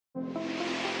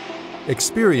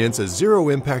Experience a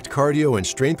zero-impact cardio and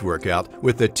strength workout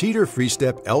with the Teeter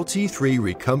FreeStep LT3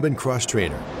 Recumbent Cross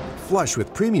Trainer, flush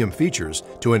with premium features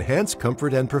to enhance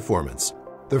comfort and performance.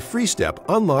 The FreeStep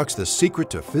unlocks the secret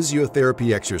to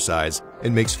physiotherapy exercise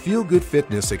and makes feel-good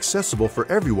fitness accessible for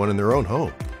everyone in their own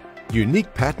home.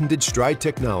 Unique patented stride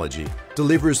technology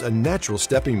delivers a natural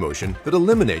stepping motion that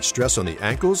eliminates stress on the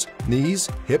ankles, knees,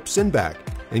 hips, and back,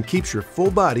 and keeps your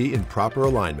full body in proper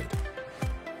alignment.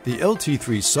 The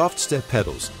LT3 soft step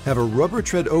pedals have a rubber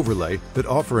tread overlay that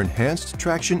offer enhanced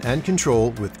traction and control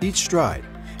with each stride,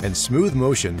 and smooth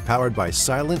motion powered by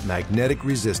silent magnetic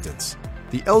resistance.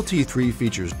 The LT3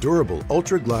 features durable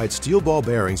ultra-glide steel ball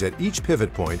bearings at each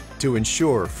pivot point to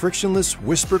ensure frictionless,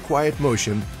 whisper-quiet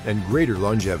motion and greater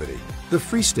longevity. The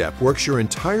FreeStep works your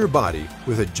entire body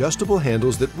with adjustable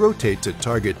handles that rotate to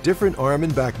target different arm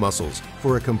and back muscles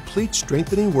for a complete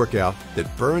strengthening workout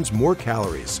that burns more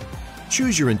calories.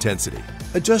 Choose your intensity.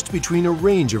 Adjust between a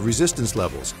range of resistance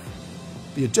levels.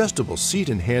 The adjustable seat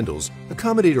and handles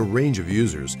accommodate a range of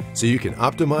users so you can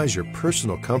optimize your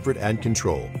personal comfort and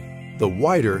control. The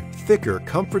wider, thicker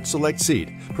Comfort Select seat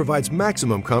provides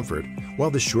maximum comfort,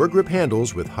 while the SureGrip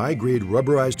handles with high-grade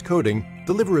rubberized coating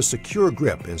deliver a secure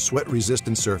grip and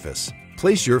sweat-resistant surface.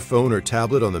 Place your phone or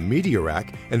tablet on the media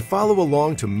rack and follow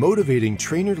along to motivating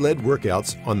trainer-led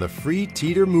workouts on the free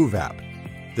Teeter Move app.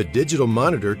 The digital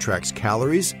monitor tracks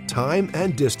calories, time,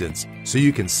 and distance so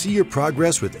you can see your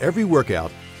progress with every workout,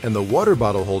 and the water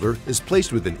bottle holder is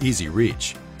placed within easy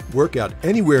reach. Work out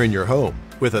anywhere in your home.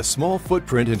 With a small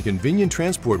footprint and convenient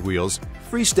transport wheels,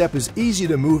 FreeStep is easy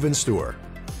to move and store.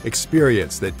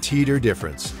 Experience the Teeter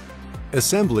difference.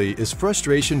 Assembly is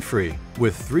frustration-free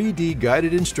with 3D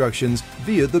guided instructions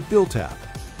via the Built app.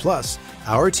 Plus,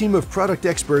 our team of product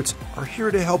experts are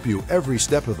here to help you every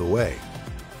step of the way.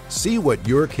 See what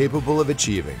you're capable of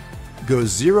achieving. Go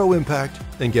zero impact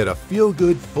and get a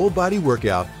feel-good full-body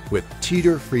workout with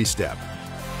Teeter FreeStep.